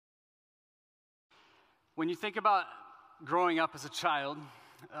When you think about growing up as a child,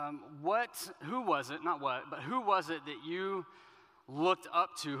 who was it that you looked up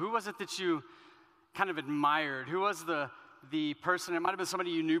to? Who was it that you kind of admired? Who was the person? It might have been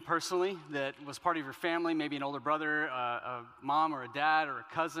somebody you knew personally that was part of your family, maybe an older brother, a mom or a dad or a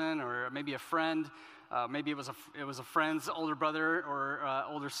cousin, or maybe a friend. Maybe it was a friend's older brother or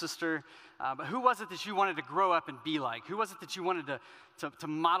older sister. But who was it that you wanted to grow up and be like? Who was it that you wanted to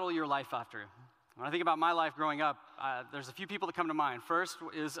model your life after? When I think about my life growing up, there's a few people that come to mind. First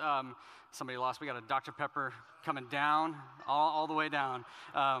is somebody lost. We got a Dr. Pepper coming down, all the way down.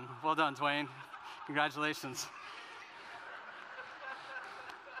 Well done, Dwayne. Congratulations.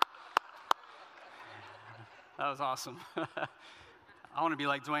 That was awesome. I want to be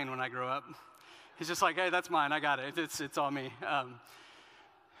like Dwayne when I grow up. He's just like, hey, that's mine. I got it. It's all me.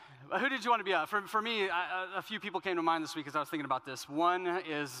 Who did you want to be? For me, a few people came to mind this week as I was thinking about this. One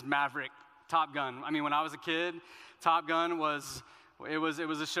is Maverick, Top Gun. I mean, when I was a kid, Top Gun was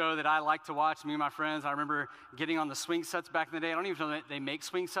a show that I liked to watch, me and my friends. I remember getting on the swing sets back in the day. I don't even know that they make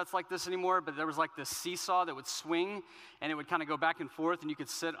swing sets like this anymore, but there was like this seesaw that would swing, and it would kind of go back and forth, and you could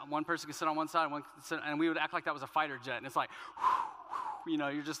one person could sit on one side, and we would act like that was a fighter jet, and it's like,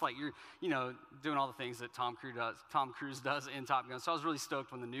 you're just like, doing all the things that Tom Cruise does in Top Gun. So I was really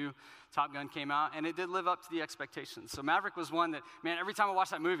stoked when the new Top Gun came out, and it did live up to the expectations. So Maverick was one that, man, every time I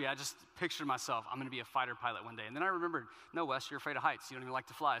watched that movie, I just pictured myself, I'm going to be a fighter pilot one day. And then I remembered, no, Wes, you're afraid of heights. You don't even like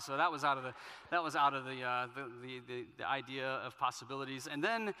to fly. So that was out of the idea of possibilities. And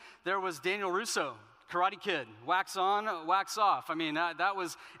then there was Daniel Russo, Karate Kid, wax on, wax off. I mean, that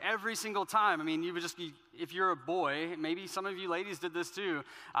was every single time. I mean, you would just be, if you're a boy, maybe some of you ladies did this too,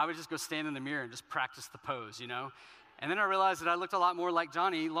 I would just go stand in the mirror and just practice the pose, And then I realized that I looked a lot more like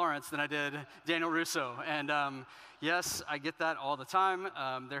Johnny Lawrence than I did Daniel Russo. And yes, I get that all the time.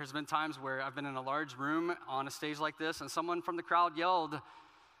 There has been times where I've been in a large room on a stage like this, and someone from the crowd yelled,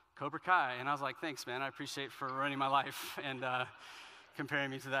 Cobra Kai. And I was like, thanks, man. I appreciate for ruining my life and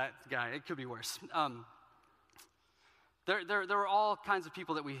comparing me to that guy. It could be worse. There were all kinds of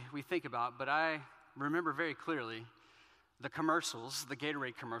people that we think about, but I remember very clearly the commercials, the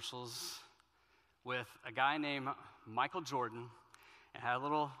Gatorade commercials, with a guy named Michael Jordan. It had a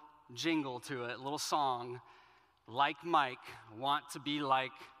little jingle to it, a little song, like Mike, want to be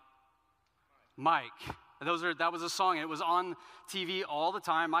like Mike. That was a song, and it was on TV all the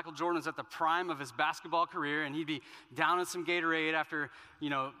time. Michael Jordan was at the prime of his basketball career, and he'd be down in some Gatorade after,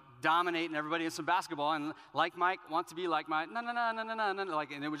 dominating everybody in some basketball, and like Mike, want to be like Mike, no,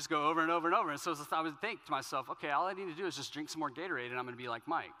 and it would just go over and over and over. And so I would think to myself, okay, all I need to do is just drink some more Gatorade, and I'm going to be like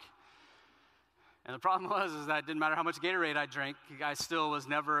Mike. And the problem was that it didn't matter how much Gatorade I drank, I still was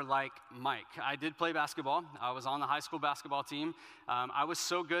never like Mike. I did play basketball. I was on the high school basketball team. I was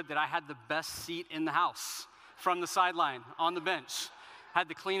so good that I had the best seat in the house from the sideline on the bench. Had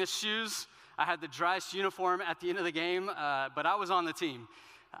the cleanest shoes. I had the driest uniform at the end of the game, but I was on the team.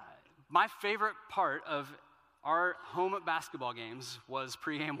 My favorite part of our home basketball games was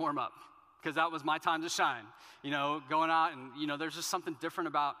pregame warm-up, because that was my time to shine. Going out and, there's just something different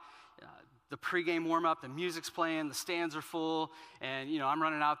about the pregame warm-up. The music's playing, the stands are full, and, I'm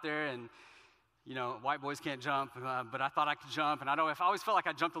running out there, and, white boys can't jump, but I thought I could jump, and I always felt like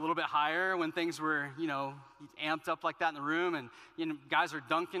I jumped a little bit higher when things were, amped up like that in the room, and, guys are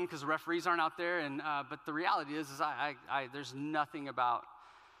dunking because the referees aren't out there, and but the reality is I there's nothing about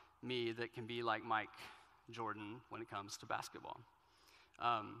me that can be like Mike Jordan when it comes to basketball.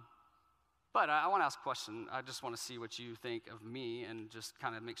 But I want to ask a question. I just want to see what you think of me and just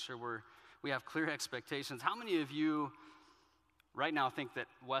kind of make sure we have clear expectations. How many of you right now think that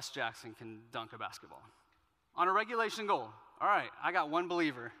Wes Jackson can dunk a basketball? On a regulation goal. All right, I got one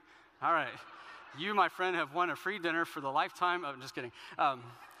believer. All right. You, my friend, have won a free dinner for the lifetime. I'm just kidding.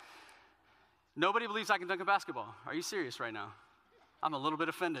 Nobody believes I can dunk a basketball. Are you serious right now? I'm a little bit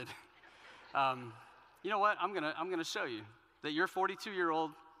offended. You know what? I'm gonna show you that your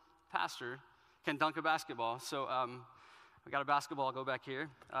 42-year-old pastor can dunk a basketball. So we got a basketball. I'll go back here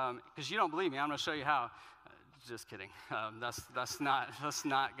because you don't believe me. I'm gonna show you how. Just kidding. That's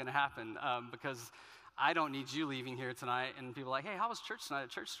not gonna happen because I don't need you leaving here tonight and people are like, hey, how was church tonight at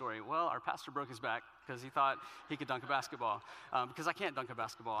Church Story? Well, our pastor broke his back because he thought he could dunk a basketball. Because I can't dunk a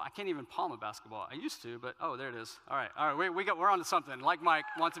basketball. I can't even palm a basketball. I used to, but there it is. All right, we're on to something. Like Mike,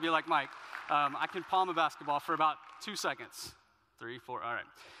 want to be like Mike. I can palm a basketball for about 2 seconds. 3, 4, all right.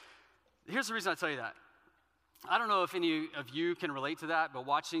 Here's the reason I tell you that. I don't know if any of you can relate to that, but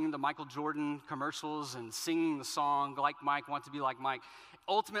watching the Michael Jordan commercials and singing the song, like Mike, want to be like Mike,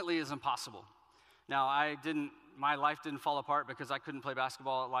 ultimately is impossible. Now, I didn't my life didn't fall apart because I couldn't play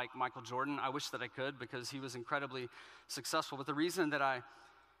basketball like Michael Jordan. I wish that I could because he was incredibly successful. But the reason that I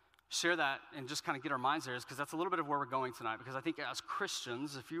share that and just kind of get our minds there is because that's a little bit of where we're going tonight. Because I think as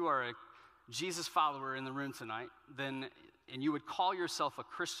Christians, if you are a Jesus follower in the room tonight, then, and you would call yourself a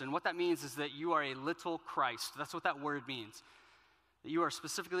Christian, what that means is that you are a little Christ. That's what that word means. That you are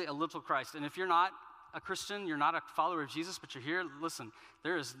specifically a little Christ. And if you're not a Christian, you're not a follower of Jesus, but you're here, listen,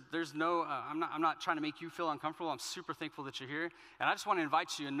 there's no, I'm not trying to make you feel uncomfortable. I'm super thankful that you're here. And I just want to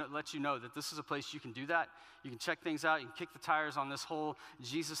invite you and let you know that this is a place you can do that. You can check things out. You can kick the tires on this whole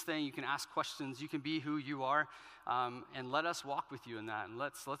Jesus thing. You can ask questions. You can be who you are. And let us walk with you in that. And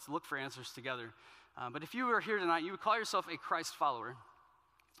let's look for answers together. But if you are here tonight, you would call yourself a Christ follower,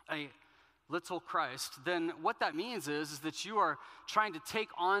 a little Christ, then what that means is that you are trying to take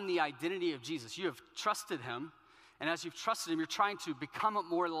on the identity of Jesus. You have trusted him, and as you've trusted him, you're trying to become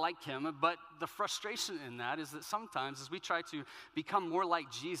more like him, but the frustration in that is that sometimes as we try to become more like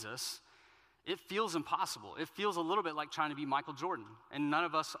Jesus, it feels impossible. It feels a little bit like trying to be Michael Jordan, and none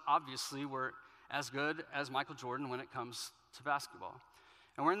of us obviously were as good as Michael Jordan when it comes to basketball.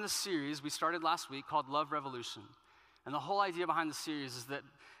 And we're in this series we started last week called Love Revolution, and the whole idea behind the series is that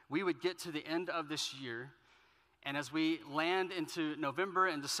we would get to the end of this year, and as we land into November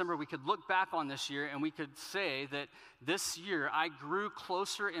and December, we could look back on this year and we could say that this year I grew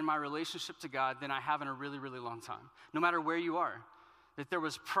closer in my relationship to God than I have in a really, really long time. No matter where you are, that there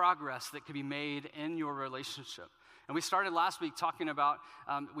was progress that could be made in your relationship. And we started last week talking about,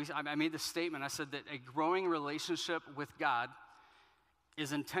 I made this statement, I said that a growing relationship with God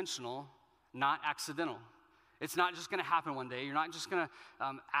is intentional, not accidental. It's not just going to happen one day. You're not just going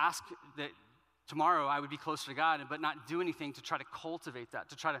to ask that tomorrow I would be closer to God, but not do anything to try to cultivate that,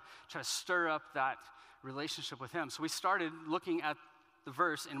 to try to stir up that relationship with him. So we started looking at the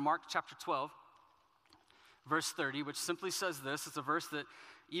verse in Mark chapter 12, verse 30, which simply says this. It's a verse that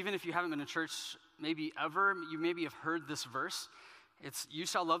even if you haven't been in church maybe ever, you maybe have heard this verse. It's, you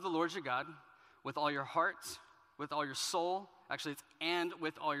shall love the Lord your God with all your heart, with all your soul. Actually, it's and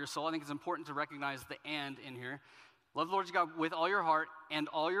with all your soul. I think it's important to recognize the and in here. Love the Lord your God with all your heart and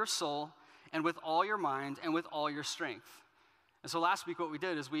all your soul and with all your mind and with all your strength. And so last week what we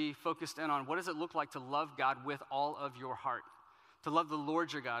did is we focused in on what does it look like to love God with all of your heart? To love the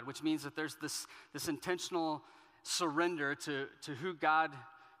Lord your God, which means that there's this intentional surrender to who God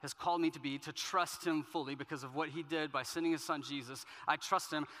has called me to be, to trust him fully because of what he did by sending his son Jesus. I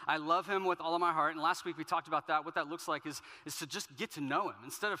trust him. I love him with all of my heart. And last week we talked about that. What that looks like is to just get to know him.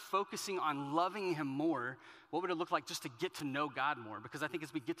 Instead of focusing on loving him more, what would it look like just to get to know God more? Because I think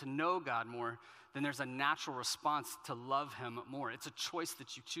as we get to know God more, then there's a natural response to love him more. It's a choice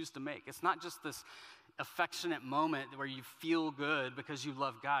that you choose to make. It's not just this affectionate moment where you feel good because you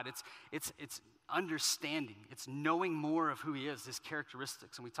love God. It's understanding. It's knowing more of who he is, his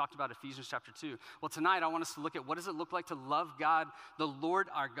characteristics. And we talked about Ephesians chapter 2. Well, tonight I want us to look at what does it look like to love God, the Lord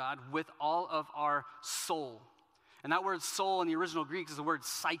our God, with all of our soul. And that word soul in the original Greek is the word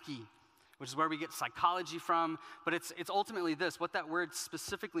psyche, which is where we get psychology from. But it's ultimately this. What that word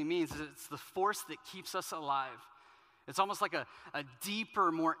specifically means is it's the force that keeps us alive. It's almost like a deeper,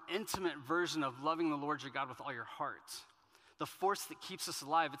 more intimate version of loving the Lord your God with all your heart. The force that keeps us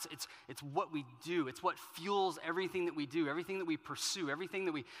alive, it's what we do. It's what fuels everything that we do, everything that we pursue, everything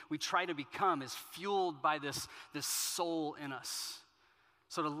that we try to become is fueled by this soul in us.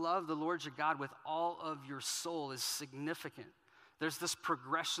 So to love the Lord your God with all of your soul is significant. There's this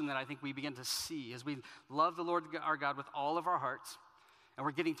progression that I think we begin to see as we love the Lord our God with all of our hearts, and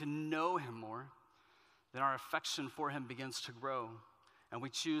we're getting to know him more, then our affection for him begins to grow. And we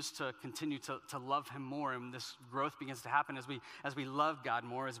choose to continue to love him more, and this growth begins to happen as we love God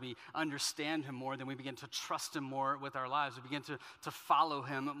more, as we understand him more, then we begin to trust him more with our lives. We begin to follow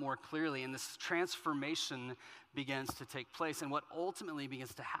him more clearly, and this transformation begins to take place. And what ultimately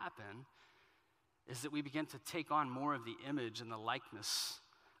begins to happen is that we begin to take on more of the image and the likeness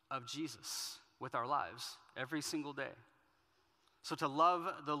of Jesus with our lives every single day. So to love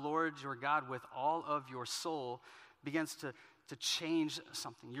the Lord your God with all of your soul begins to change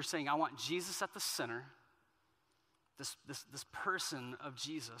something. You're saying, I want Jesus at the center, this person of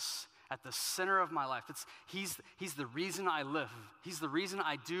Jesus at the center of my life. He's the reason I live. He's the reason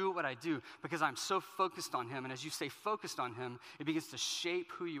I do what I do, because I'm so focused on him. And as you stay focused on him, it begins to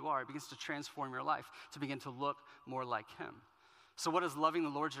shape who you are. It begins to transform your life to begin to look more like him. So what does loving the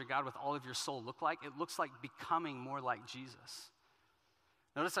Lord your God with all of your soul look like? It looks like becoming more like Jesus.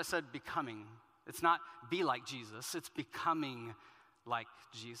 Notice I said becoming. It's not be like Jesus, it's becoming like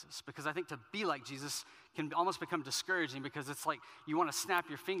Jesus. Because I think to be like Jesus can almost become discouraging, because it's like you want to snap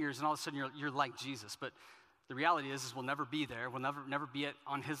your fingers and all of a sudden you're like Jesus. But The reality is we'll never be there. We'll never be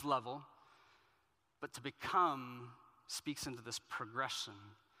on his level. But to become speaks into this progression.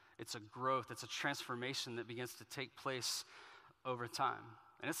 It's a growth. It's a transformation that begins to take place over time.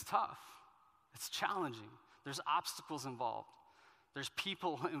 And it's tough. It's challenging. There's obstacles involved. There's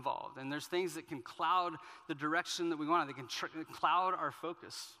people involved. And there's things that can cloud the direction that we want. They can cloud our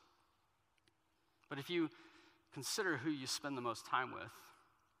focus. But if you consider who you spend the most time with,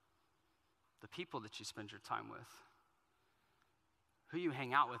 the people that you spend your time with, who you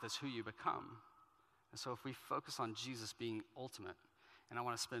hang out with is who you become. And so if we focus on Jesus being ultimate, and I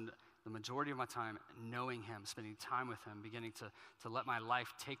want to spend the majority of my time knowing him, spending time with him, beginning to let my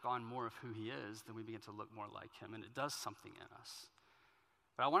life take on more of who he is, then we begin to look more like him, and it does something in us.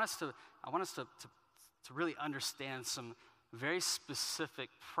 But I want us to really understand some very specific,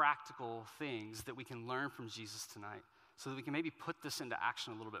 practical things that we can learn from Jesus tonight, so that we can maybe put this into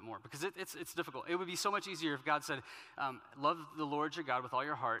action a little bit more, because it's difficult. It would be so much easier if God said, love the Lord your God with all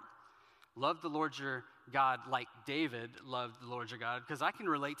your heart, love the Lord your God like David loved the Lord your God, because I can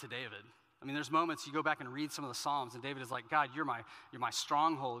relate to David. I mean, there's moments you go back and read some of the Psalms, and David is like, God, you're my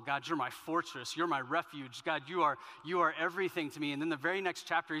stronghold. God, you're my fortress. You're my refuge. God, you are everything to me. And then the very next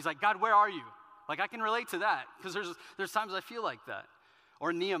chapter, he's like, God, where are you? Like, I can relate to that, because there's times I feel like that.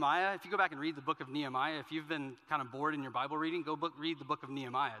 Or Nehemiah. If you go back and read the book of Nehemiah, if you've been kind of bored in your Bible reading, read the book of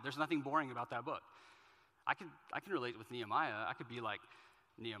Nehemiah. There's nothing boring about that book. I can relate with Nehemiah. I could be like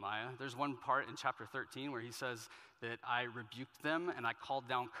Nehemiah. There's one part in chapter 13 where he says that I rebuked them and I called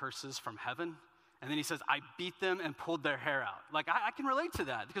down curses from heaven. And then he says, I beat them and pulled their hair out. Like, I can relate to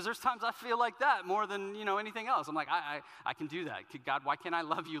that, because there's times I feel like that more than, anything else. I'm like, I can do that. God, why can't I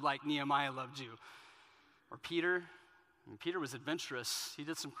love you like Nehemiah loved you? Or Peter. Peter was adventurous. He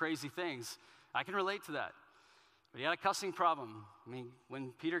did some crazy things. I can relate to that. But he had a cussing problem. I mean,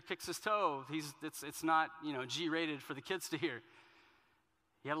 when Peter kicks his toe, it's not, G-rated for the kids to hear.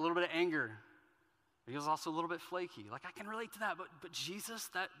 He had a little bit of anger. But he was also a little bit flaky. Like, I can relate to that. But Jesus,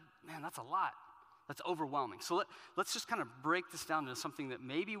 that's a lot. That's overwhelming. So let's just kind of break this down into something that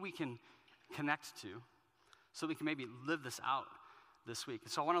maybe we can connect to, so we can maybe live this out this week.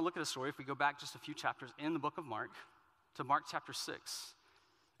 And so I want to look at a story, if we go back just a few chapters in the book of Mark, to Mark chapter 6.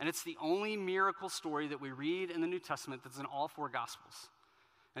 And it's the only miracle story that we read in the New Testament that's in all four Gospels.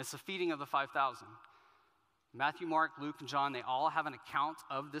 And it's the feeding of the 5,000. Matthew, Mark, Luke, and John, they all have an account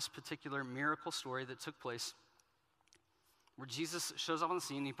of this particular miracle story that took place, where Jesus shows up on the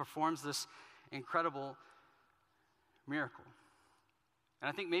scene and he performs this incredible miracle. And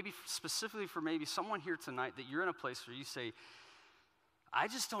I think maybe specifically for maybe someone here tonight, that you're in a place where you say, I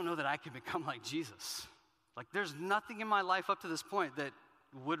just don't know that I can become like Jesus. Like, there's nothing in my life up to this point that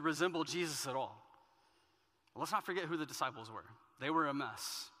would resemble Jesus at all. Well, let's not forget who the disciples were. They were a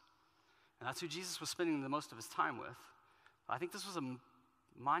mess. And that's who Jesus was spending the most of his time with. I think this was a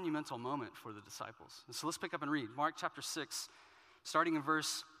monumental moment for the disciples. And so let's pick up and read. Mark chapter 6, starting in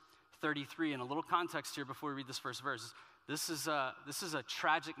verse 33. And a little context here before we read this first verse. This is a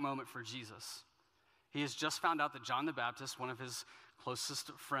tragic moment for Jesus. He has just found out that John the Baptist, one of his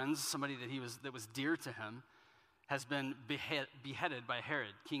closest friends, somebody that was dear to him, has been beheaded by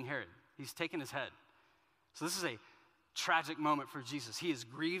Herod, King Herod. He's taken his head. So this is a tragic moment for Jesus. He is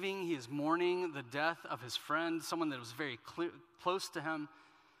grieving, he is mourning the death of his friend, someone that was very close to him.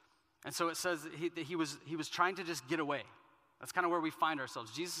 And so it says that he was trying to just get away. That's kind of where we find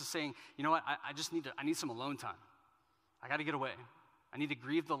ourselves. Jesus is saying, you know what, I need some alone time. I got to get away. I need to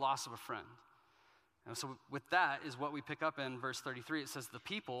grieve the loss of a friend. And so with that is what we pick up in verse 33. It says, the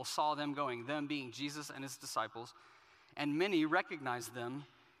people saw them going, them being Jesus and his disciples, and many recognized them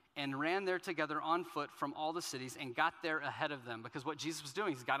and ran there together on foot from all the cities and got there ahead of them. Because what Jesus was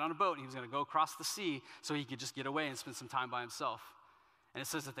doing, he got on a boat and he was going to go across the sea so he could just get away and spend some time by himself. And it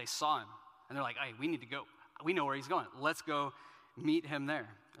says that they saw him and they're like, hey, we need to go. We know where he's going. Let's go meet him there.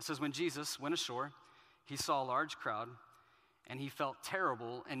 It says when Jesus went ashore, he saw a large crowd and he felt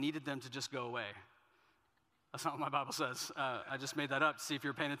terrible and needed them to just go away. That's not what my Bible says. I just made that up to see if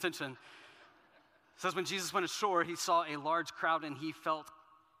you're paying attention. It says when Jesus went ashore, he saw a large crowd and he felt,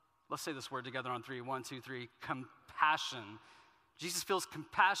 let's say this word together on three. 1, 2, 3, compassion. Jesus feels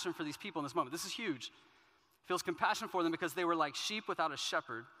compassion for these people in this moment. This is huge. He feels compassion for them because they were like sheep without a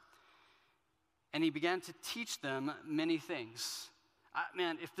shepherd. And he began to teach them many things.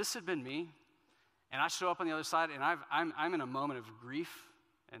 Man, if this had been me, and I show up on the other side and I'm in a moment of grief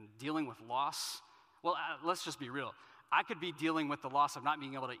and dealing with loss, well, let's just be real. I could be dealing with the loss of not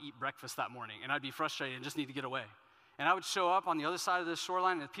being able to eat breakfast that morning, and I'd be frustrated and just need to get away. And I would show up on the other side of the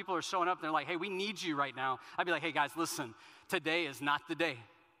shoreline, and if people are showing up, they're like, hey, we need you right now. I'd be like, hey, guys, listen, today is not the day.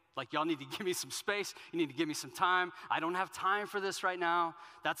 Like, y'all need to give me some space. You need to give me some time. I don't have time for this right now.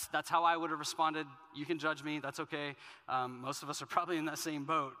 That's how I would have responded. You can judge me. That's okay. Most of us are probably in that same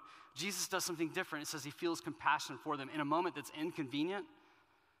boat. Jesus does something different. It says he feels compassion for them in a moment that's inconvenient,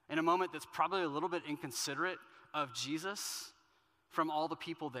 in a moment that's probably a little bit inconsiderate of Jesus from all the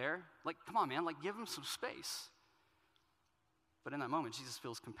people there. Like, come on, man. Like, give them some space. But in that moment, Jesus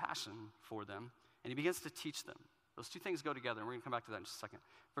feels compassion for them, and he begins to teach them. Those two things go together, and we're going to come back to that in just a second.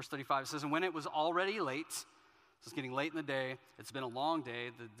 Verse 35 says, and when it was already late, so it's getting late in the day, it's been a long day,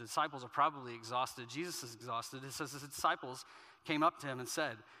 the disciples are probably exhausted, Jesus is exhausted. It says his disciples came up to him and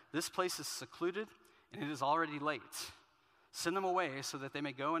said, this place is secluded, and it is already late. Send them away so that they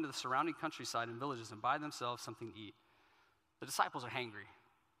may go into the surrounding countryside and villages and buy themselves something to eat. The disciples are hangry.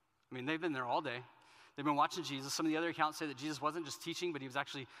 I mean, they've been there all day. They've been watching Jesus. Some of the other accounts say that Jesus wasn't just teaching, but he was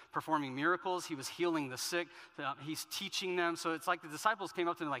actually performing miracles. He was healing the sick. He's teaching them. So it's like the disciples came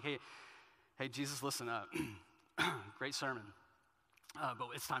up to him like, hey, Jesus, listen, great sermon, but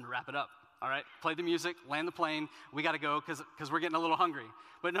it's time to wrap it up. All right, play the music, land the plane. We got to go because we're getting a little hungry.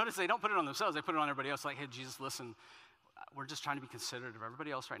 But notice they don't put it on themselves. They put it on everybody else. Like, hey, Jesus, listen, we're just trying to be considerate of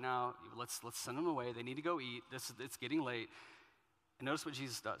everybody else right now. Let's send them away. They need to go eat. It's getting late. And notice what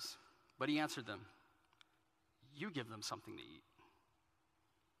Jesus does. But he answered them, you give them something to eat.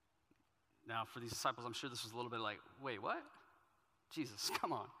 Now, for these disciples, I'm sure this was a little bit like, wait, what? Jesus,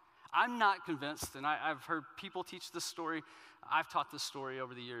 come on. I'm not convinced, and I've heard people teach this story. I've taught this story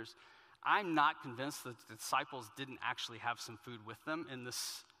over the years. I'm not convinced that the disciples didn't actually have some food with them in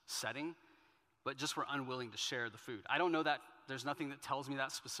this setting, but just were unwilling to share the food. I don't know that. There's nothing that tells me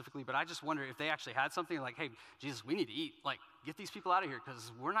that specifically, but I just wonder if they actually had something like, hey, Jesus, we need to eat. Like, get these people out of here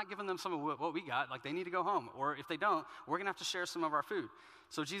because we're not giving them some of what we got. Like, they need to go home. Or if they don't, we're going to have to share some of our food.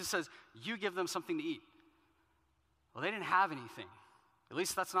 So Jesus says, you give them something to eat. Well, they didn't have anything. At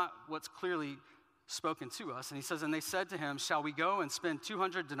least that's not what's clearly spoken to us. And he says, and they said to him, shall we go and spend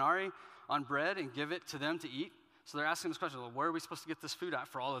 200 denarii on bread and give it to them to eat? So they're asking this question, well, where are we supposed to get this food at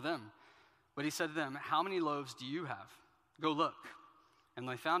for all of them? But he said to them, how many loaves do you have? Go look. And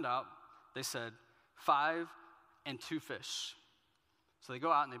they found out, they said, 5 and 2 fish. So they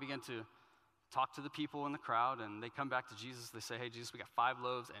go out and they begin to talk to the people in the crowd, and they come back to Jesus. They say, hey, Jesus, we got 5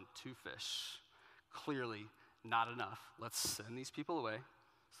 loaves and 2 fish. Clearly not enough. Let's send these people away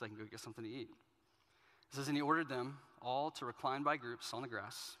so they can go get something to eat. It says, and he ordered them all to recline by groups on the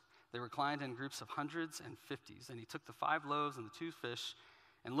grass. They reclined in groups of hundreds and 50s. And he took the 5 loaves and the 2 fish,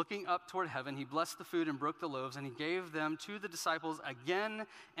 and looking up toward heaven, he blessed the food and broke the loaves, and he gave them to the disciples again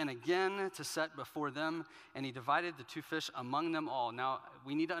and again to set before them, and he divided the 2 fish among them all. Now,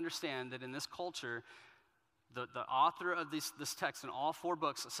 we need to understand that in this culture, the author of this text in all 4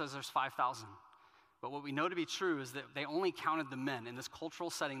 books says there's 5,000. But what we know to be true is that they only counted the men. In this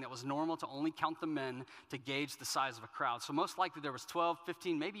cultural setting, that was normal to only count the men to gauge the size of a crowd. So most likely there was 12,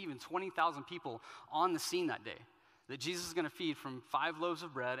 15, maybe even 20,000 people on the scene that day that Jesus is going to feed from 5 loaves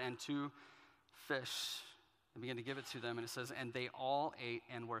of bread and 2 fish and begin to give it to them. And it says, and they all ate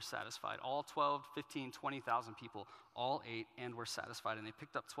and were satisfied. All 12, 15, 20,000 people all ate and were satisfied. And they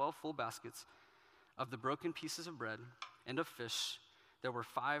picked up 12 full baskets of the broken pieces of bread and of fish. There were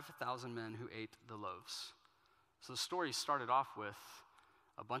 5,000 men who ate the loaves. So the story started off with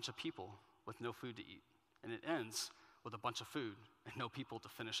a bunch of people with no food to eat. And it ends with a bunch of food and no people to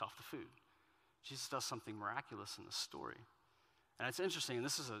finish off the food. Jesus does something miraculous in this story. And it's interesting, and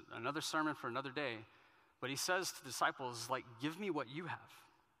this is another sermon for another day, but he says to the disciples, like, give me what you have.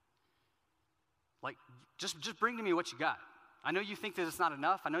 Like, just bring to me what you got. I know you think that it's not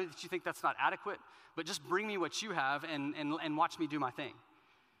enough. I know that you think that's not adequate, but just bring me what you have and watch me do my thing.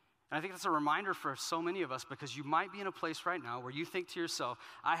 And I think that's a reminder for so many of us, because you might be in a place right now where you think to yourself,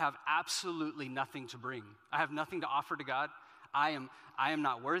 I have absolutely nothing to bring. I have nothing to offer to God. I am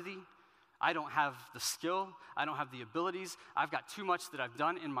not worthy. I don't have the skill. I don't have the abilities. I've got too much that I've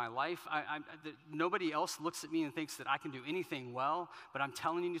done in my life. Nobody else looks at me and thinks that I can do anything well, but I'm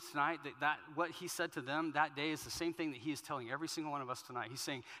telling you tonight that what he said to them that day is the same thing that he is telling every single one of us tonight. He's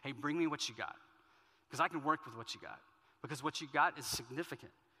saying, hey, bring me what you got, because I can work with what you got, because what you got is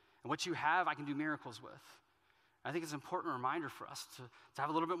significant, and what you have, I can do miracles with. I think it's an important reminder for us to have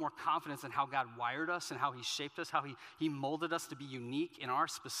a little bit more confidence in how God wired us and how he shaped us, how he molded us to be unique in our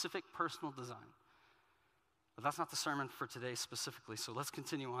specific personal design. But that's not the sermon for today specifically, so let's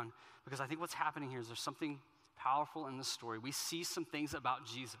continue on, because I think what's happening here is there's something powerful in this story. We see some things about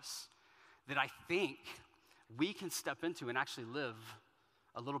Jesus that I think we can step into and actually live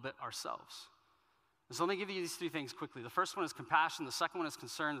a little bit ourselves. And so let me give you these 3 things quickly. The first one is compassion, the second one is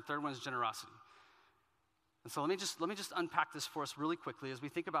concern, the third one is generosity. And so let me just unpack this for us really quickly as we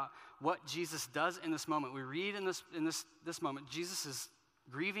think about what Jesus does in this moment. We read in this moment, Jesus is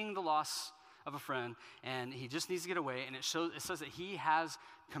grieving the loss of a friend, and he just needs to get away, and it says that he has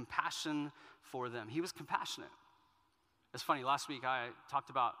compassion for them. He was compassionate. It's funny, last week I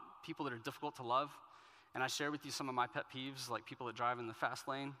talked about people that are difficult to love, and I shared with you some of my pet peeves, like people that drive in the fast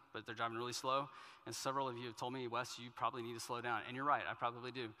lane, but they're driving really slow, and several of you have told me, Wes, you probably need to slow down, and you're right, I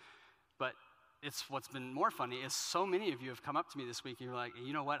probably do. But it's what's been more funny is so many of you have come up to me this week, and you're like,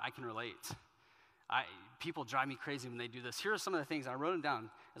 you know what, I can relate. People drive me crazy when they do this. Here are some of the things, I wrote them down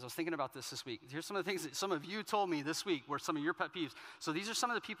as I was thinking about this week. Here's some of the things that some of you told me this week were some of your pet peeves. So these are some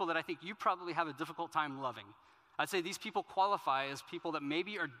of the people that I think you probably have a difficult time loving. I'd say these people qualify as people that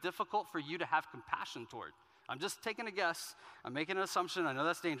maybe are difficult for you to have compassion toward. I'm just taking a guess. I'm making an assumption. I know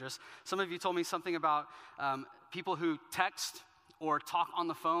that's dangerous. Some of you told me something about people who text or talk on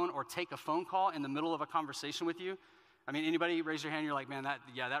the phone or take a phone call in the middle of a conversation with you. I mean, anybody raise your hand, you're like, man,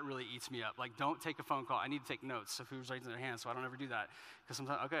 that really eats me up. Like, don't take a phone call. I need to take notes of who's raising their hand, so I don't ever do that. Because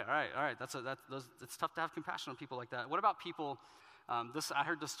sometimes, okay, all right, it's tough to have compassion on people like that. What about people, I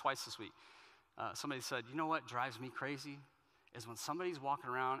heard this twice this week. Somebody said, you know what drives me crazy is when somebody's walking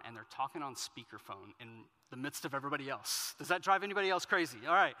around and they're talking on speakerphone in the midst of everybody else. Does that drive anybody else crazy?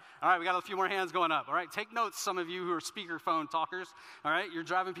 All right, we got a few more hands going up. All right, take notes, some of you who are speakerphone talkers. All right, you're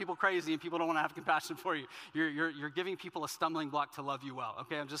driving people crazy and people don't want to have compassion for you. You're giving people a stumbling block to love you well.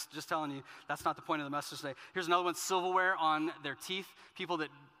 Okay, I'm just telling you, that's not the point of the message today. Here's another one, silverware on their teeth. People that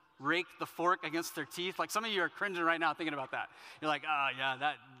rake the fork against their teeth. Like some of you are cringing right now thinking about that. You're like,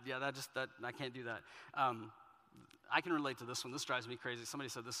 I can't do that. I can relate to this one. This drives me crazy. Somebody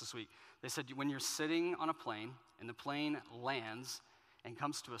said this week. They said when you're sitting on a plane and the plane lands and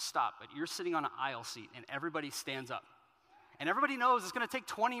comes to a stop, but you're sitting on an aisle seat and everybody stands up. And everybody knows it's going to take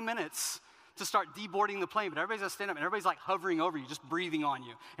 20 minutes to start deboarding the plane, but everybody's going to stand up and everybody's like hovering over you, just breathing on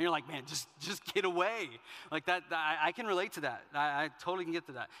you. And you're like, man, just get away. Like that I can relate to that. I totally can get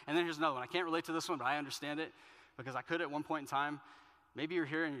to that. And then here's another one. I can't relate to this one, but I understand it because I could at one point in time. Maybe you're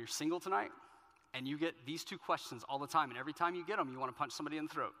here and you're single tonight. And you get these two questions all the time, and every time you get them, you want to punch somebody in the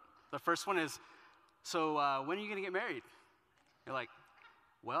throat. The first one is, so when are you going to get married? You're like,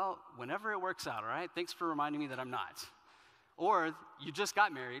 well, whenever it works out, all right? Thanks for reminding me that I'm not. Or you just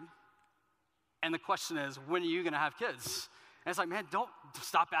got married, and the question is, when are you going to have kids? And it's like, man, don't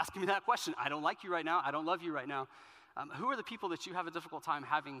stop asking me that question. I don't like you right now. I don't love you right now. Who are the people that you have a difficult time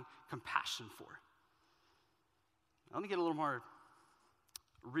having compassion for? Let me get a little more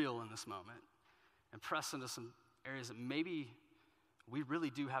real in this moment and press into some areas that maybe we really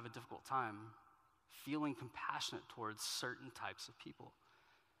do have a difficult time feeling compassionate towards certain types of people.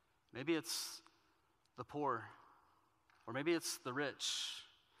 Maybe it's the poor, or maybe it's the rich,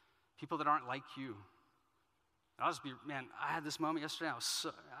 people that aren't like you. And I'll just be, man, I had this moment yesterday.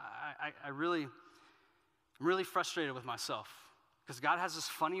 I'm really frustrated with myself because God has this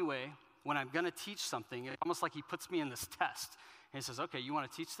funny way when I'm going to teach something, it's almost like he puts me in this test. And he says, okay, you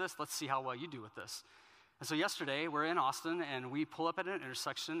want to teach this? Let's see how well you do with this. And so yesterday, we're in Austin, and we pull up at an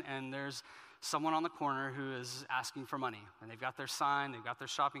intersection, and there's someone on the corner who is asking for money. And they've got their sign, they've got their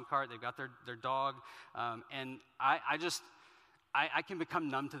shopping cart, they've got their dog. And I can become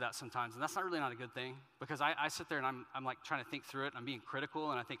numb to that sometimes, and that's not really not a good thing, because I sit there and I'm like trying to think through it, and I'm being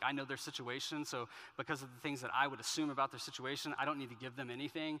critical, and I think I know their situation, so because of the things that I would assume about their situation, I don't need to give them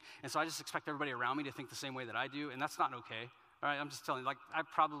anything. And so I just expect everybody around me to think the same way that I do, and that's not okay. All right, I'm just telling you, like, I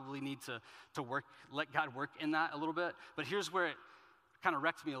probably need to work, let God work in that a little bit. But here's where it kind of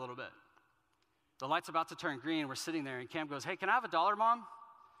wrecked me a little bit. The light's about to turn green. We're sitting there, and Cam goes, hey, can I have $1, Mom?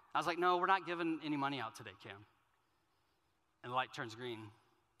 I was like, no, we're not giving any money out today, Cam. And the light turns green,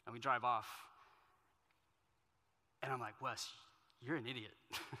 and we drive off. And I'm like, Wes, you're an idiot.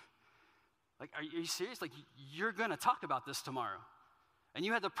 Like, are you serious? Like, you're going to talk about this tomorrow. And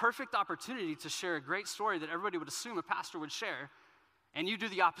you had the perfect opportunity to share a great story that everybody would assume a pastor would share, and you do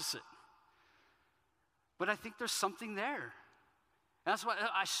the opposite. But I think there's something there. And that's why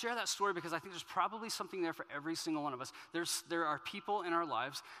I share that story, because I think there's probably something there for every single one of us. There are people in our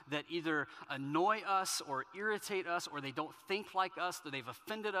lives that either annoy us or irritate us, or they don't think like us, or they've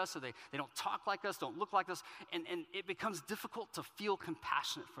offended us, or they don't talk like us, don't look like us, and it becomes difficult to feel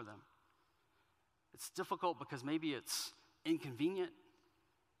compassionate for them. It's difficult because maybe it's inconvenient.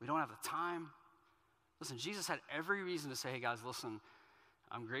 We don't have the time. Listen, Jesus had every reason to say, hey guys, listen,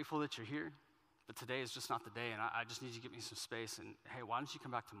 I'm grateful that you're here, but today is just not the day, and I just need you to give me some space, and hey, why don't you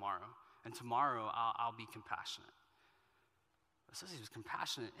come back tomorrow? And tomorrow I'll be compassionate. It says he was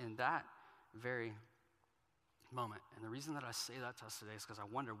compassionate in that very moment. And the reason that I say that to us today is because I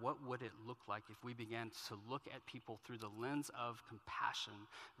wonder, what would it look like if we began to look at people through the lens of compassion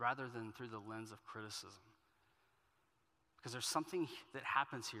rather than through the lens of criticism? Because there's something that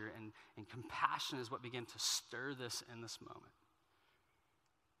happens here, and compassion is what began to stir this in this moment.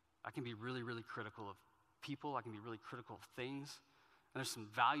 I can be really, really critical of people. I can be really critical of things. And there's some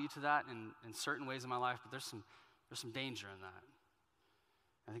value to that in certain ways in my life, but there's some danger in that.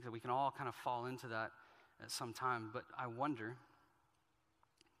 I think that we can all kind of fall into that at some time, but I wonder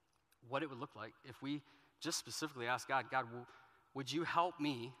what it would look like if we just specifically ask God, would you help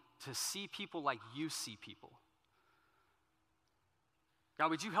me to see people like you see people? God,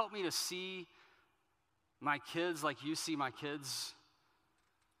 would you help me to see my kids like you see my kids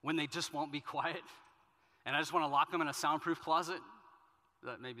when they just won't be quiet? And I just want to lock them in a soundproof closet?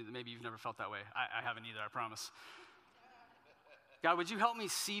 Maybe you've never felt that way. I haven't either, I promise. God, would you help me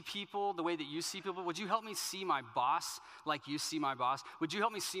see people the way that you see people? Would you help me see my boss like you see my boss? Would you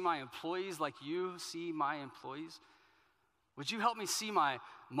help me see my employees like you see my employees? Would you help me see my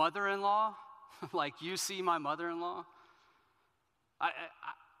mother-in-law like you see my mother-in-law?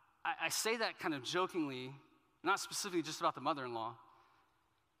 I say that kind of jokingly, not specifically just about the mother-in-law,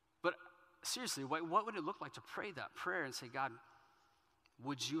 but seriously, what would it look like to pray that prayer and say, God,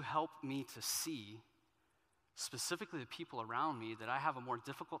 would you help me to see specifically the people around me that I have a more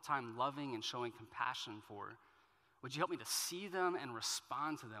difficult time loving and showing compassion for? Would you help me to see them and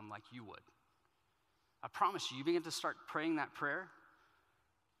respond to them like you would? I promise you begin to start praying that prayer,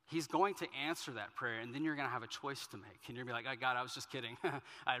 he's going to answer that prayer, and then you're going to have a choice to make. And you're going to be like, oh, God, I was just kidding.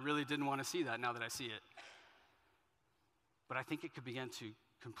 I really didn't want to see that now that I see it. But I think it could begin to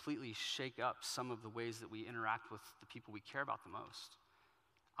completely shake up some of the ways that we interact with the people we care about the most.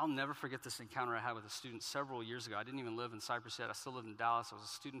 I'll never forget this encounter I had with a student several years ago. I didn't even live in Cypress yet. I still lived in Dallas. I was a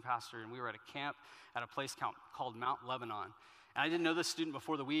student pastor, and we were at a camp at a place called Mount Lebanon. And I didn't know this student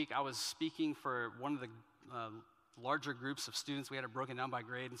before the week. I was speaking for one of the larger groups of students. We had it broken down by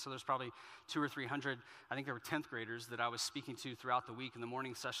grade, and so there's probably 200 or 300, I think there were 10th graders that I was speaking to throughout the week in the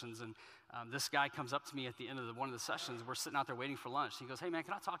morning sessions, and this guy comes up to me at the end of one of the sessions. We're sitting out there waiting for lunch. He goes, hey, man,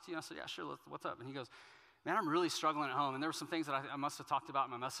 can I talk to you? And I said, yeah, sure, what's up? And he goes, man, I'm really struggling at home. And there were some things that I must have talked about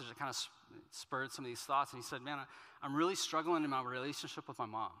in my message that kind of spurred some of these thoughts. And he said, man, I'm really struggling in my relationship with my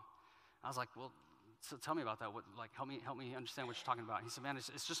mom. I was like, well, so tell me about that. Help me understand what you're talking about. And he said, man,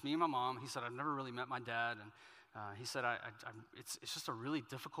 it's just me and my mom. He said, I've never really met my dad. And he said, it's just a really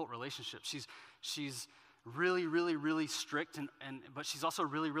difficult relationship. She's really, really, really strict, but she's also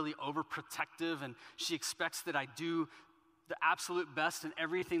really, really overprotective. And she expects that I do the absolute best in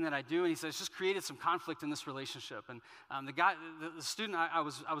everything that I do. And he said, it's just created some conflict in this relationship. And the student, I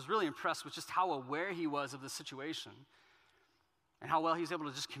was really impressed with just how aware he was of the situation and how well he was able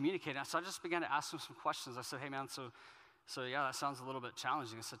to just communicate. And so I just began to ask him some questions. I said, hey man, so yeah, that sounds a little bit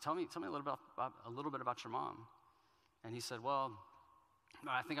challenging. I said, tell me a little bit about your mom. And he said, well,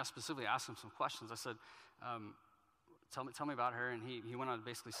 I think I specifically asked him some questions. I said, tell me about her. And he went on to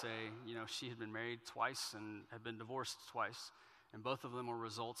basically say, you know, she had been married twice and had been divorced twice. And both of them were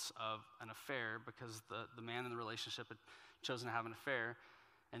results of an affair because the man in the relationship had chosen to have an affair.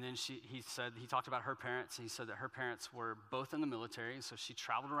 And then he talked about her parents. And he said that her parents were both in the military. So she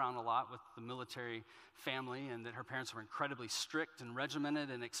traveled around a lot with the military family, and that her parents were incredibly strict and regimented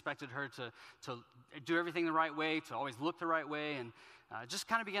and expected her to do everything the right way, to always look the right way. And just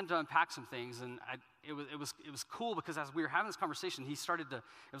kind of began to unpack some things. And it was cool because as we were having this conversation, it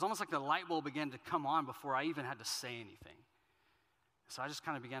was almost like the light bulb began to come on before I even had to say anything. So I just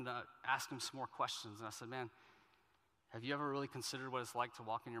kind of began to ask him some more questions. And I said, man, have you ever really considered what it's like to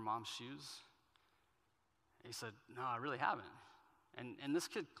walk in your mom's shoes? And he said, no, I really haven't. And this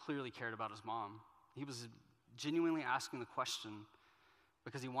kid clearly cared about his mom. He was genuinely asking the question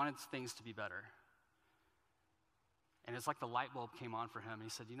because he wanted things to be better. And it's like the light bulb came on for him. And he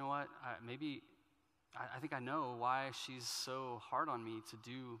said, you know what, I think I know why she's so hard on me to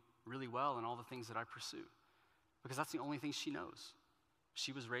do really well in all the things that I pursue. Because that's the only thing she knows.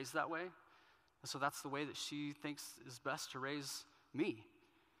 She was raised that way. And so that's the way that she thinks is best to raise me.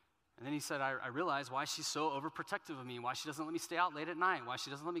 And then he said, I realize why she's so overprotective of me, why she doesn't let me stay out late at night, why she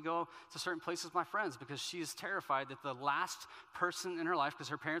doesn't let me go to certain places with my friends, because she is terrified that the last person in her life, because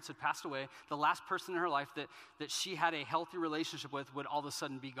her parents had passed away, the last person in her life that she had a healthy relationship with would all of a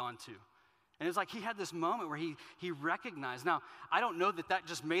sudden be gone too. And it's like he had this moment where he recognized. Now, I don't know that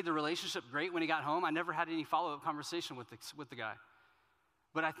just made the relationship great when he got home. I never had any follow-up conversation with the guy.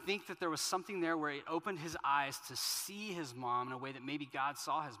 But I think that there was something there where it opened his eyes to see his mom in a way that maybe God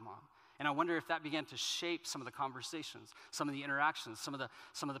saw his mom. And I wonder if that began to shape some of the conversations, some of the interactions, some of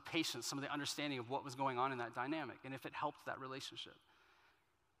the patience, some of the understanding of what was going on in that dynamic, and if it helped that relationship.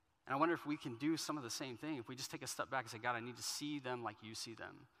 And I wonder if we can do some of the same thing, if we just take a step back and say, God, I need to see them like you see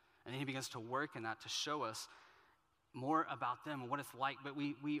them. And then he begins to work in that to show us more about them and what it's like. But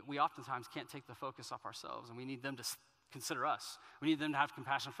we oftentimes can't take the focus off ourselves, and we need them to consider us. We need them to have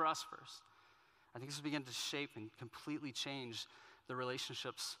compassion for us first. I think this will begin to shape and completely change the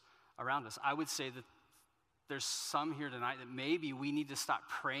relationships around us. I would say that there's some here tonight that maybe we need to stop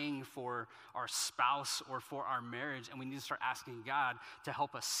praying for our spouse or for our marriage, and we need to start asking God to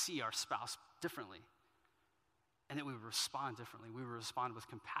help us see our spouse differently. And that we would respond differently. We would respond with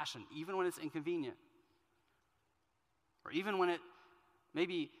compassion, even when it's inconvenient. Or even when it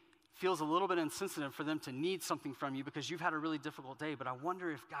maybe feels a little bit insensitive for them to need something from you because you've had a really difficult day. But I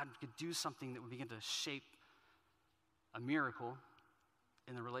wonder if God could do something that would begin to shape a miracle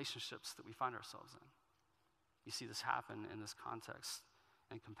in the relationships that we find ourselves in. You see this happen in this context.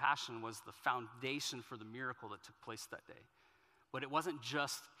 And compassion was the foundation for the miracle that took place that day. But it wasn't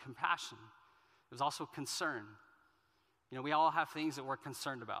just compassion. It was also concern. You know, we all have things that we're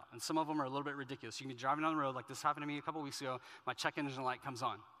concerned about. And some of them are a little bit ridiculous. You can be driving down the road, like this happened to me a couple weeks ago. My check engine light comes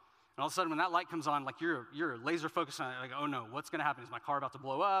on. And all of a sudden, when that light comes on, like you're laser focused on it. Like, oh no, what's going to happen? Is my car about to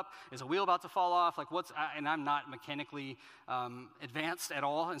blow up? Is a wheel about to fall off? Like and I'm not mechanically advanced at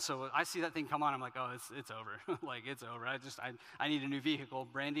all. And so I see that thing come on. I'm like, oh, it's over. Like, it's over. I need a new vehicle.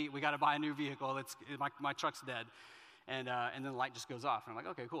 Brandy, we got to buy a new vehicle. My truck's dead. And then the light just goes off. And I'm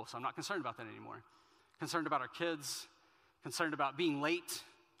like, okay, cool. So I'm not concerned about that anymore. Concerned about our kids. Concerned about being late.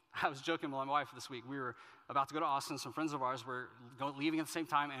 I was joking with my wife this week. We were about to go to Austin. Some friends of ours were leaving at the same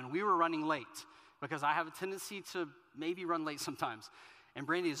time, and we were running late because I have a tendency to maybe run late sometimes. And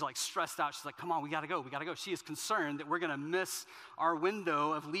Brandy is like stressed out. She's like, come on, we got to go. She is concerned that we're going to miss our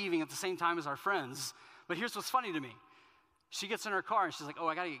window of leaving at the same time as our friends. But here's what's funny to me. She gets in her car, and she's like, oh,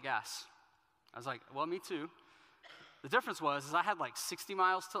 I got to get gas. I was like, well, me too. The difference was I had like 60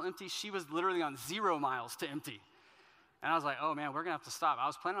 miles till empty. She was literally on 0 miles to empty. And I was like, oh, man, we're going to have to stop. I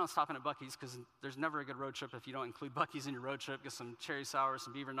was planning on stopping at Buc-ee's because there's never a good road trip if you don't include Buc-ee's in your road trip. Get some cherry sour,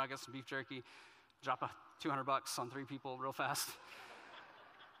 some beaver nuggets, some beef jerky. Drop $200 on 3 people real fast.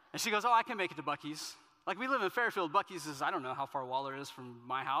 And she goes, oh, I can make it to Buc-ee's. Like, we live in Fairfield. Buc-ee's is, I don't know how far Waller is from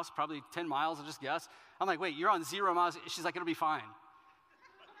my house, probably 10 miles, I just guess. I'm like, wait, you're on 0 miles? She's like, it'll be fine.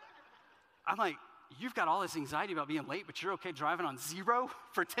 I'm like, you've got all this anxiety about being late, but you're okay driving on 0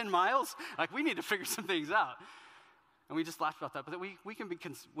 for 10 miles? Like, we need to figure some things out. And we just laughed about that. But we can be,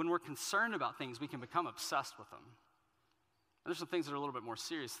 when we're concerned about things, we can become obsessed with them. And there's some things that are a little bit more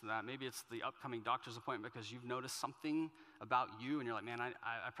serious than that. Maybe it's the upcoming doctor's appointment because you've noticed something about you, and you're like, man,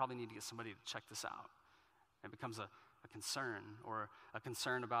 I probably need to get somebody to check this out. And it becomes a concern, or a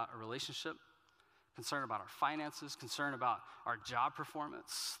concern about a relationship, concern about our finances, concern about our job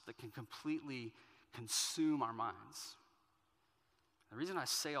performance that can completely consume our minds. The reason I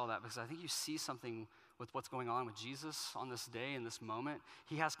say all that, because I think you see something with what's going on with Jesus on this day, in this moment.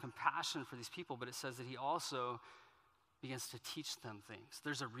 He has compassion for these people, but it says that he also begins to teach them things.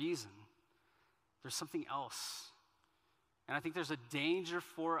 There's a reason. There's something else. And I think there's a danger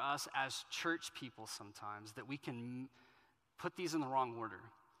for us as church people sometimes that we can put these in the wrong order.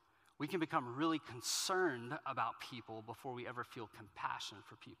 We can become really concerned about people before we ever feel compassion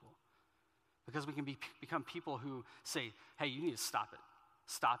for people. Because we can become people who say, hey, you need to stop it.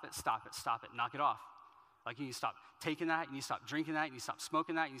 Stop it, stop it, stop it. Knock it off. Like, you need to stop taking that, you need to stop drinking that, you need to stop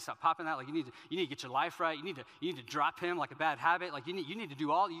smoking that, you need to stop popping that. Like, you need to get your life right. You need to drop him like a bad habit. Like, you need to do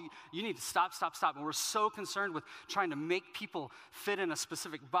all, you need to stop. And we're so concerned with trying to make people fit in a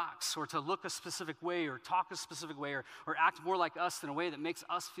specific box, or to look a specific way, or talk a specific way, or act more like us in a way that makes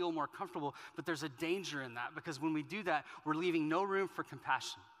us feel more comfortable. But there's a danger in that, because when we do that, we're leaving no room for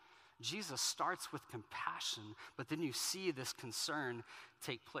compassion. Jesus starts with compassion, but then you see this concern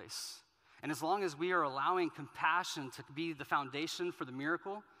take place. And as long as we are allowing compassion to be the foundation for the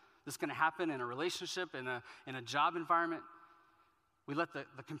miracle that's going to happen in a relationship, in a job environment, we let the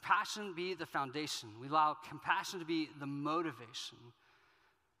compassion be the foundation. We allow compassion to be the motivation.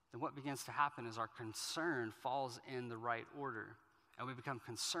 Then what begins to happen is our concern falls in the right order, and we become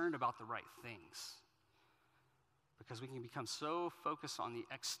concerned about the right things. Because we can become so focused on the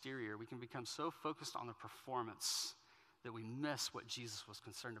exterior, we can become so focused on the performance that we miss what Jesus was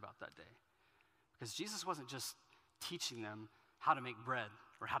concerned about that day. Because Jesus wasn't just teaching them how to make bread,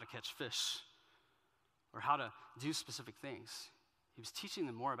 or how to catch fish, or how to do specific things. He was teaching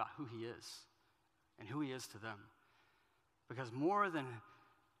them more about who he is and who he is to them. Because more than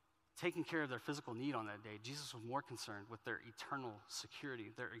taking care of their physical need on that day, Jesus was more concerned with their eternal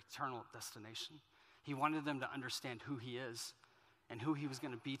security, their eternal destination. He wanted them to understand who he is and who he was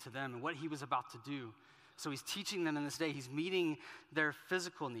going to be to them and what he was about to do. So he's teaching them in this day. He's meeting their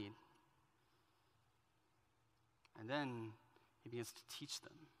physical need. And then he begins to teach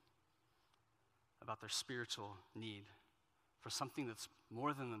them about their spiritual need for something that's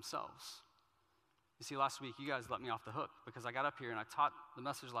more than themselves. You see, last week, you guys let me off the hook because I got up here and I taught the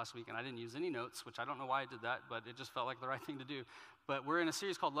message last week and I didn't use any notes, which I don't know why I did that, but it just felt like the right thing to do. But we're in a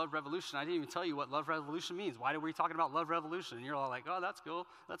series called Love Revolution. I didn't even tell you what Love Revolution means. Why are we talking about Love Revolution? And you're all like, oh, that's cool.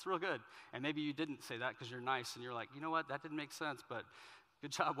 That's real good. And maybe you didn't say that because you're nice and you're like, you know what? That didn't make sense, but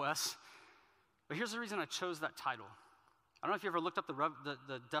good job, Wes. But here's the reason I chose that title. I don't know if you ever looked up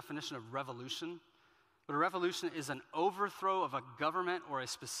the definition of revolution. But a revolution is an overthrow of a government or a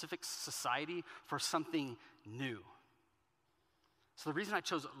specific society for something new. So the reason I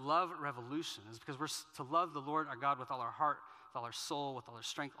chose Love Revolution is because we're to love the Lord our God with all our heart, with all our soul, with all our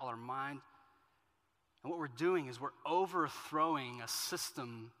strength, all our mind. And what we're doing is we're overthrowing a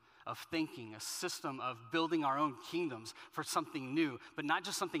system of thinking, a system of building our own kingdoms for something new, but not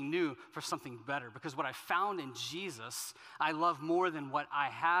just something new, for something better. Because what I found in Jesus, I love more than what I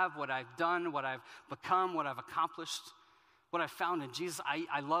have, what I've done, what I've become, what I've accomplished. What I found in Jesus,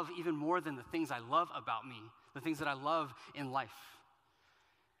 I love even more than the things I love about me, the things that I love in life.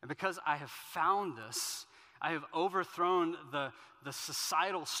 And because I have found this, I have overthrown the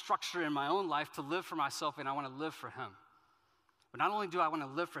societal structure in my own life to live for myself, and I want to live for him. But not only do I want to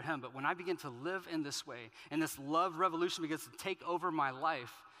live for him, but when I begin to live in this way, and this love revolution begins to take over my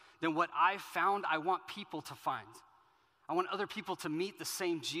life, then what I found, I want people to find. I want other people to meet the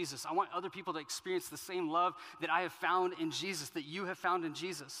same Jesus. I want other people to experience the same love that I have found in Jesus, that you have found in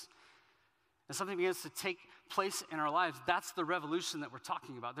Jesus. And something begins to take place in our lives. That's the revolution that we're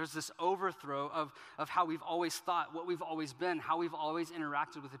talking about. There's this overthrow of how we've always thought, what we've always been, how we've always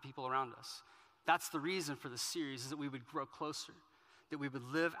interacted with the people around us. That's the reason for this series, is that we would grow closer, that we would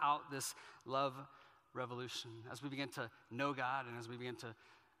live out this love revolution as we begin to know God and as we begin to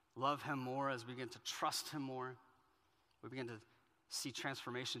love him more, as we begin to trust him more. We begin to see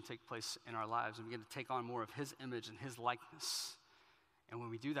transformation take place in our lives and begin to take on more of his image and his likeness. And when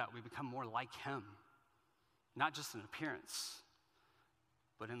we do that, we become more like him, not just in appearance,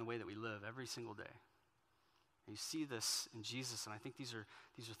 but in the way that we live every single day. And you see this in Jesus, and I think these are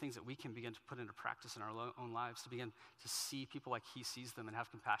things that we can begin to put into practice in our own lives, to begin to see people like he sees them and have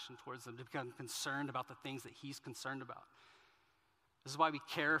compassion towards them, to become concerned about the things that he's concerned about. This is why we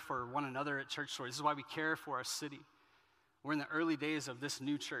care for one another at Church Story. This is why we care for our city. We're in the early days of this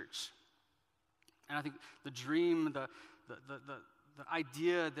new church. And I think the dream, the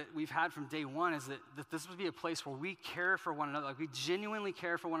idea that we've had from day one is that this would be a place where we care for one another, like we genuinely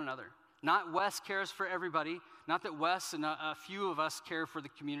care for one another. Not Wes cares for everybody, not that Wes and a few of us care for the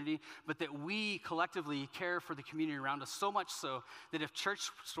community, but that we collectively care for the community around us, so much so that if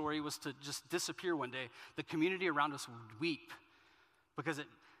Church Story was to just disappear one day, the community around us would weep because it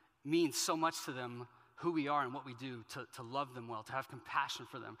means so much to them who we are and what we do to love them well, to have compassion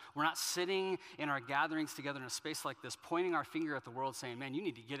for them. We're not sitting in our gatherings together in a space like this, pointing our finger at the world saying, man, you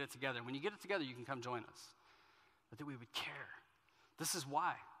need to get it together. When you get it together, you can come join us. But that we would care. This is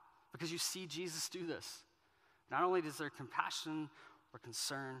why. Because you see Jesus do this. Not only is there compassion or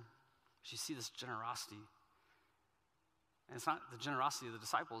concern, but you see this generosity. And it's not the generosity of the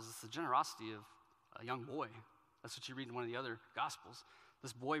disciples, it's the generosity of a young boy. That's what you read in one of the other Gospels.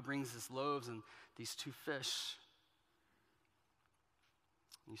 This boy brings his loaves and these 2 fish.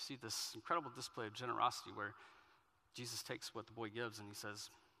 And you see this incredible display of generosity where Jesus takes what the boy gives and he says,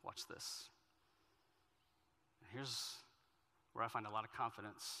 watch this. And here's where I find a lot of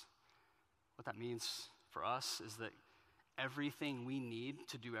confidence. What that means for us is that everything we need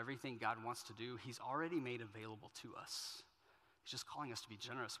to do everything God wants to do, he's already made available to us. He's just calling us to be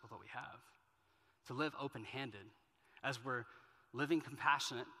generous with what we have, to live open-handed as we're living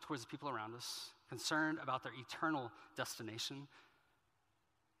compassionate towards the people around us, concerned about their eternal destination,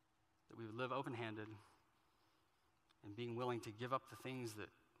 that we would live open-handed and being willing to give up the things that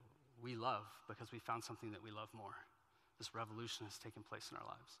we love because we found something that we love more. This revolution has taken place in our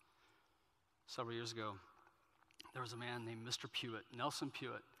lives. Several years ago, there was a man named Mr. Pewitt, Nelson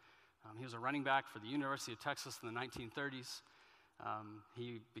Pewitt. He was a running back for the University of Texas in the 1930s.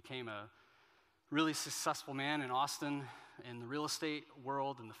 He became a really successful man in Austin in the real estate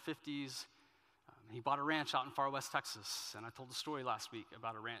world in the 50s. He bought a ranch out in far west Texas, and I told the story last week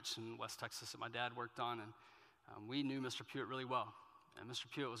about a ranch in West Texas that my dad worked on, and we knew Mr. Pewitt really well. And Mr.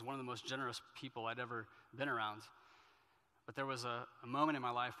 Pewitt was one of the most generous people I'd ever been around. But there was a moment in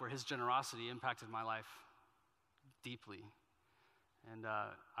my life where his generosity impacted my life deeply. And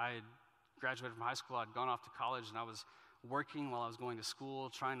I had graduated from high school, I'd gone off to college, and I was working while I was going to school,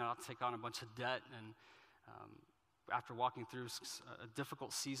 trying not to take on a bunch of debt. And after walking through a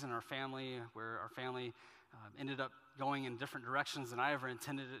difficult season in our family, where our family ended up going in different directions than I ever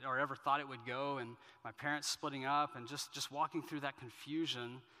intended it or ever thought it would go, and my parents splitting up, and just walking through that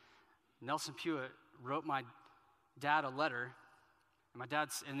confusion, Nelson Pewitt wrote my dad a letter,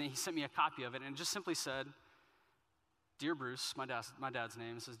 and then he sent me a copy of it, and it just simply said, "Dear Bruce," my dad's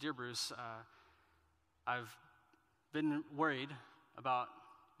name, it says, "Dear Bruce, I've been worried about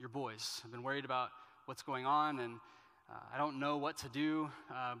your boys. I've been worried about what's going on, and I don't know what to do,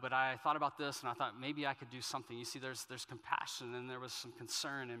 but I thought about this, and I thought maybe I could do something." You see, there's compassion, and there was some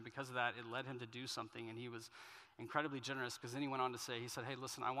concern, and because of that, it led him to do something, and he was incredibly generous, because then he went on to say, he said, "Hey,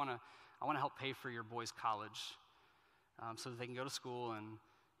 listen, I want to help pay for your boys' college so that they can go to school and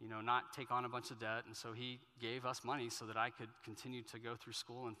not take on a bunch of debt." And so he gave us money so that I could continue to go through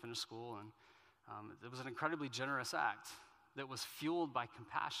school and finish school, and it was an incredibly generous act that was fueled by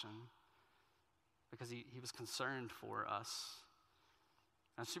compassion, because he was concerned for us.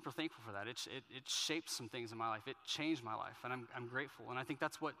 I'm super thankful for that. It shaped some things in my life. It changed my life, and I'm grateful. And I think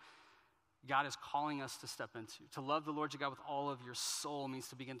that's what God is calling us to step into. To love the Lord your God with all of your soul means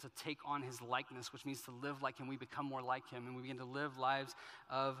to begin to take on his likeness, which means to live like him. We become more like him, and we begin to live lives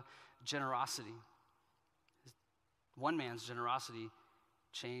of generosity. One man's generosity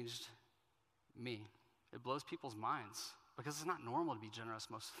changed me. It blows people's minds, because it's not normal to be generous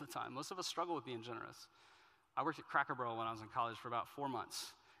most of the time. Most of us struggle with being generous. I worked at Cracker Barrel when I was in college for about 4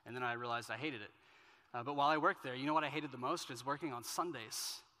 months, and then I realized I hated it. But while I worked there, you know what I hated the most is working on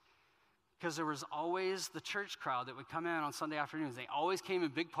Sundays, because there was always the church crowd that would come in on Sunday afternoons. They always came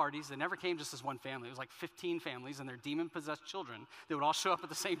in big parties. They never came just as one family. It was like 15 families and their demon-possessed children. They would all show up at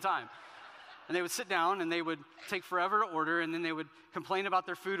the same time. And they would sit down, and they would take forever to order, and then they would complain about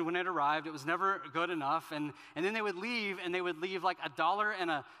their food when it arrived. It was never good enough. And then they would leave, and they would leave like $1 and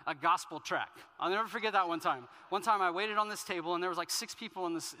a gospel tract. I'll never forget that one time. One time I waited on this table, and there was like 6 people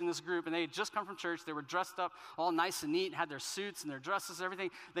in this group, and they had just come from church. They were dressed up all nice and neat, had their suits and their dresses and everything.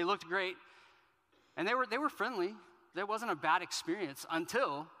 They looked great. And they were friendly. There wasn't a bad experience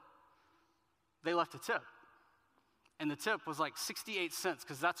until they left a tip. And the tip was like 68 cents,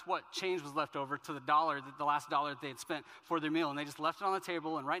 because that's what change was left over to the last dollar that they had spent for their meal. And they just left it on the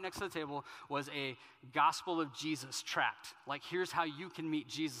table, and right next to the table was a Gospel of Jesus tract. Like, here's how you can meet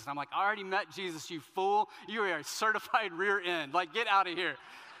Jesus. And I'm like, I already met Jesus, you fool. You are a certified rear end. Like, get out of here.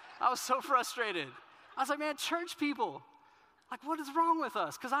 I was so frustrated. I was like, man, church people, like, what is wrong with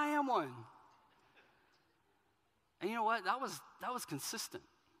us? Because I am one. And you know what? That was consistent.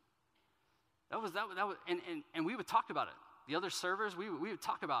 That was, and we would talk about it. The other servers, we would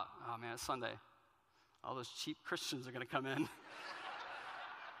talk about, oh man, it's Sunday. All those cheap Christians are going to come in.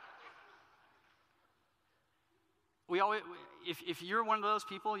 If you're one of those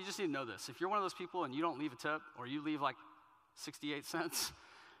people, you just need to know this. If you're one of those people and you don't leave a tip, or you leave like 68 cents,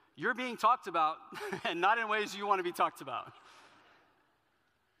 you're being talked about, and not in ways you want to be talked about.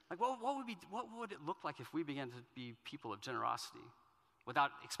 Like, what would it look like if we began to be people of generosity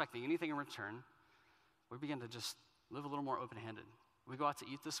without expecting anything in return? We begin to just live a little more open-handed. We go out to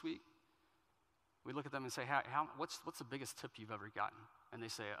eat this week. We look at them and say, what's the biggest tip you've ever gotten? And they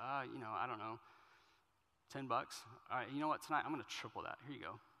say, I don't know, $10. All right, you know what? Tonight I'm going to triple that. Here you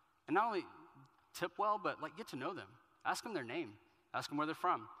go. And not only tip well, but like, get to know them. Ask them their name. Ask them where they're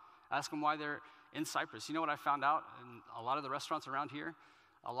from. Ask them why they're in Cypress. You know what I found out in a lot of the restaurants around here?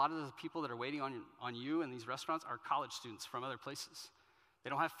 A lot of the people that are waiting on you in these restaurants are college students from other places. They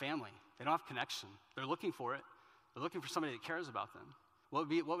don't have family. They don't have connection. They're looking for it. They're looking for somebody that cares about them. What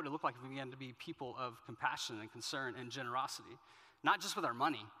would it look like if we began to be people of compassion and concern and generosity? Not just with our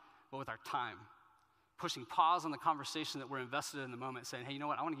money, but with our time. Pushing pause on the conversation that we're invested in the moment, saying, hey, you know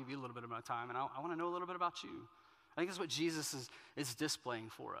what? I want to give you a little bit of my time, and I want to know a little bit about you. I think that's what Jesus is displaying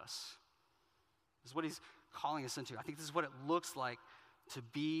for us. This is what he's calling us into. I think this is what it looks like to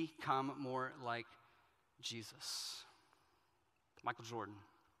become more like Jesus. Michael Jordan.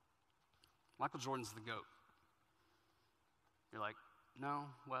 Michael Jordan's the GOAT. You're like, no,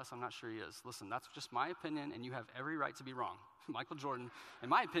 Wes, I'm not sure he is. Listen, that's just my opinion, and you have every right to be wrong. Michael Jordan, in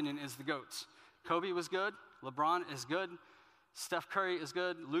my opinion, is the GOAT. Kobe was good. LeBron is good. Steph Curry is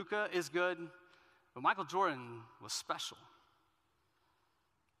good. Luka is good. But Michael Jordan was special.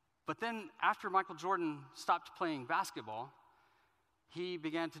 But then after Michael Jordan stopped playing basketball, he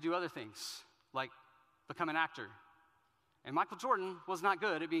began to do other things, like become an actor. And Michael Jordan was not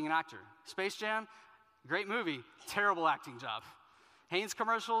good at being an actor. Space Jam, Great movie, terrible acting job. Hanes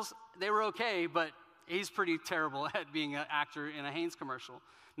commercials, they were okay, but he's pretty terrible at being an actor in a Hanes commercial.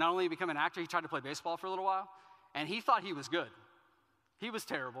 Not only become an actor, he tried to play baseball for a little while, and he thought he was good. He was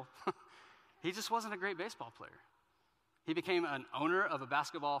terrible. He just wasn't a great baseball player. He became an owner of a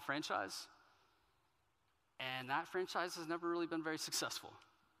basketball franchise, and that franchise has never really been very successful.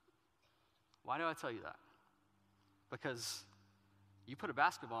 Why do I tell you that? Because you put a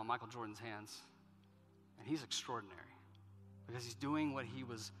basketball in Michael Jordan's hands, and he's extraordinary because he's doing what he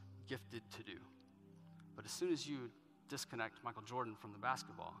was gifted to do. But as soon as you disconnect Michael Jordan from the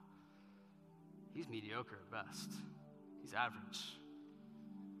basketball, he's mediocre at best. He's average.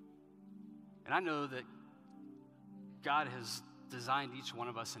 And I know that God has designed each one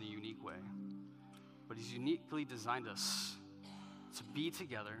of us in a unique way, but he's uniquely designed us to be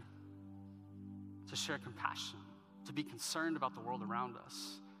together, to share compassion, to be concerned about the world around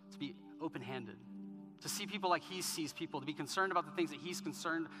us, to be open-handed, to see people like he sees people, to be concerned about the things that he's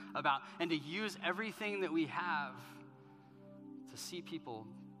concerned about, and to use everything that we have to see people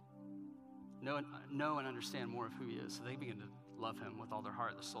know and understand more of who he is, so they begin to love him with all their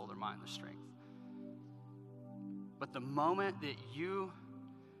heart, their soul, their mind, their strength. But the moment that you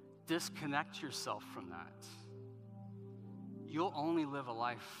disconnect yourself from that, you'll only live a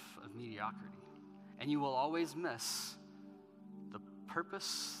life of mediocrity. And you will always miss the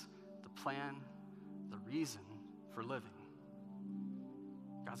purpose, the plan, the reason for living.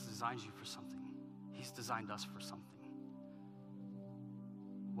 God's designed you for something. He's designed us for something.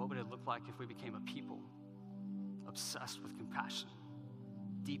 What would it look like if we became a people obsessed with compassion,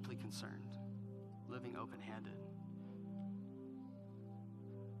 deeply concerned, living open-handed?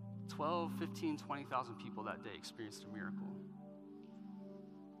 12, 15, 20,000 people that day experienced a miracle.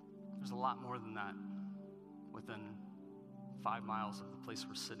 There's a lot more than that within 5 miles of the place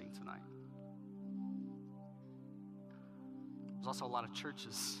we're sitting tonight. There's also a lot of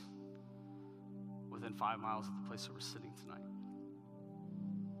churches within 5 miles of the place that we're sitting tonight.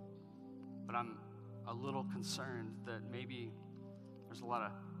 But I'm a little concerned that maybe there's a lot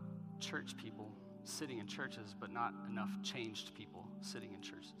of church people sitting in churches, but not enough changed people sitting in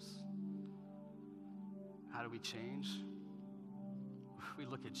churches. How do we change? We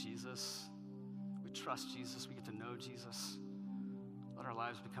look at Jesus, we trust Jesus, we get to know Jesus, let our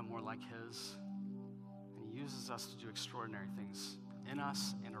lives become more like his, and he uses us to do extraordinary things in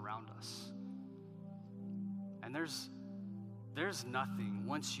us and around us. And there's nothing,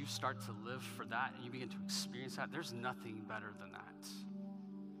 once you start to live for that and you begin to experience that, there's nothing better than that.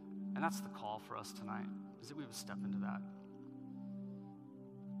 And that's the call for us tonight, is that we would step into that.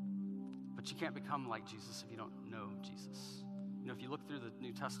 But you can't become like Jesus if you don't know Jesus. You know, if you look through the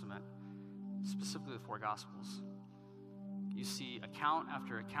New Testament, specifically the 4 Gospels, you see account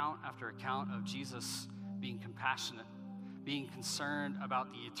after account after account of Jesus being compassionate, being concerned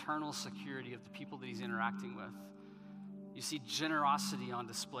about the eternal security of the people that he's interacting with. You see generosity on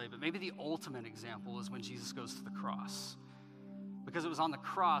display, but maybe the ultimate example is when Jesus goes to the cross. Because it was on the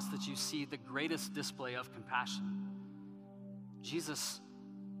cross that you see the greatest display of compassion. Jesus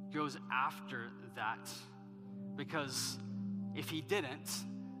goes after that, because if he didn't,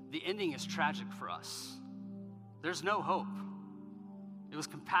 the ending is tragic for us. There's no hope. It was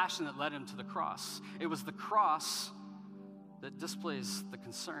compassion that led him to the cross. It was the cross that displays the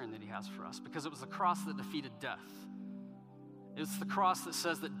concern that he has for us, because it was the cross that defeated death. It's the cross that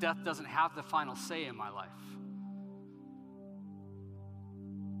says that death doesn't have the final say in my life.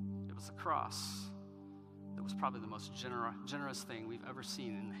 It was the cross that was probably the most generous thing we've ever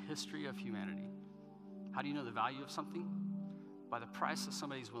seen in the history of humanity. How do you know the value of something? By the price that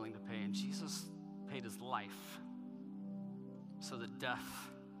somebody's willing to pay. And Jesus paid his life so that death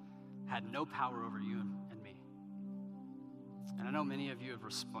had no power over you and me. And I know many of you have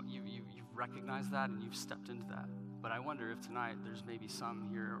you've recognized that and you've stepped into that. But I wonder if tonight there's maybe some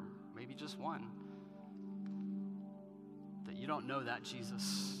here, or maybe just one, that you don't know that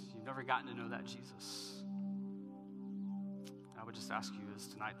Jesus. You've never gotten to know that Jesus. I would just ask you, is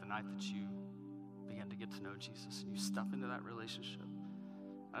tonight the night that you begin to get to know Jesus and you step into that relationship?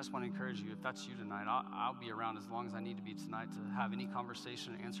 I just want to encourage you, if that's you tonight, I'll be around as long as I need to be tonight to have any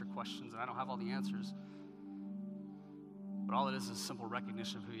conversation, answer questions, and I don't have all the answers. But all it is simple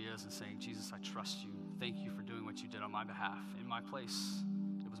recognition of who he is and saying, Jesus, I trust you. Thank you for doing what you did on my behalf, in my place.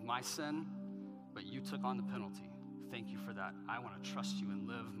 It was my sin, but you took on the penalty. Thank you for that. I want to trust you and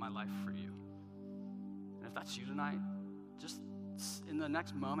live my life for you. And if that's you tonight, just in the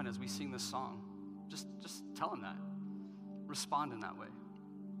next moment as we sing this song, just tell him that. Respond in that way.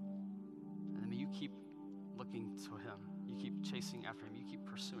 And then you keep looking to him. You keep chasing after him. You keep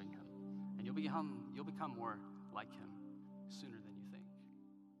pursuing him. and you'll become more like him sooner than